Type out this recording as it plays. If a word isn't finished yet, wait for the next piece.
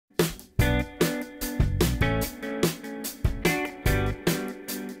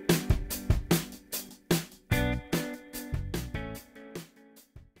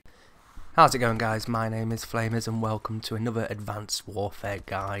How's it going, guys? My name is Flamers and welcome to another Advanced Warfare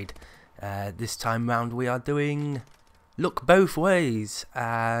guide. This time round we are doing Look Both Ways,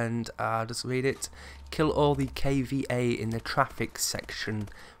 and I'll just read it. Kill all the KVA in the traffic section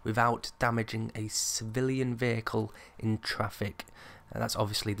without damaging a civilian vehicle in traffic. That's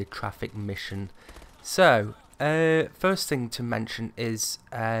obviously the traffic mission. So, first thing to mention is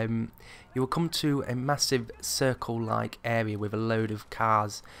you will come to a massive circle-like area with a load of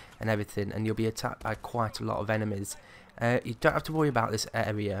cars and everything, and you'll be attacked by quite a lot of enemies. You don't have to worry about this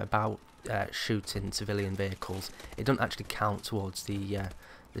area, about shooting civilian vehicles. It doesn't actually count towards the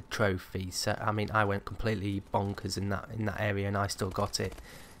trophy. So I mean, I went completely bonkers in that area, and I still got it.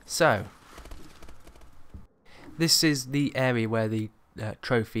 So this is the area where the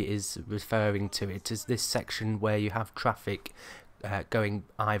trophy is referring to. It is this section where you have traffic going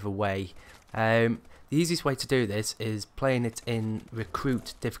either way. The easiest way to do this is playing it in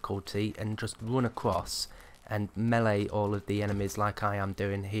recruit difficulty and just run across and melee all of the enemies like I am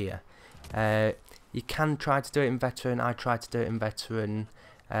doing here. You can try to do it in veteran. I tried to do it in veteran.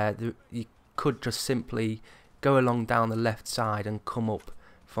 You could just simply go along down the left side and come up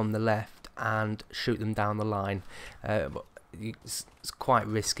from the left and shoot them down the line. But it's quite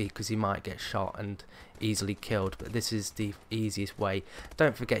risky because you might get shot and easily killed, but this is the easiest way.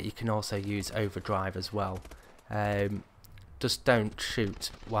 Don't forget you can also use overdrive as well. Just don't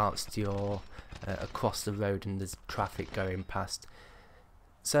shoot whilst you're across the road and there's traffic going past.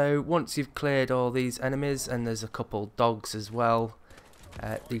 So once you've cleared all these enemies, and there's a couple dogs as well,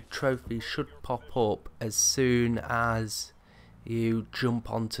 the trophy should pop up as soon as you jump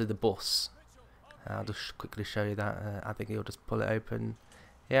onto the bus. I'll just quickly show you that. I think you'll just pull it open.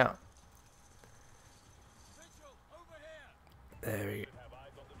 Yeah. There we go.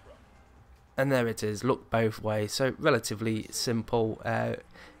 And there it is. Look both ways. So relatively simple.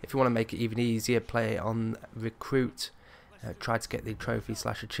 If you want to make it even easier, play it on recruit. Try to get the trophy /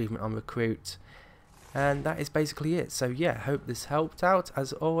 achievement on recruit. And that is basically it. So yeah, hope this helped out.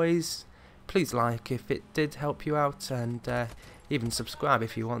 As always, please like if it did help you out, and even subscribe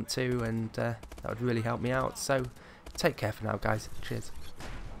if you want to, and that would really help me out. So take care for now, guys. Cheers.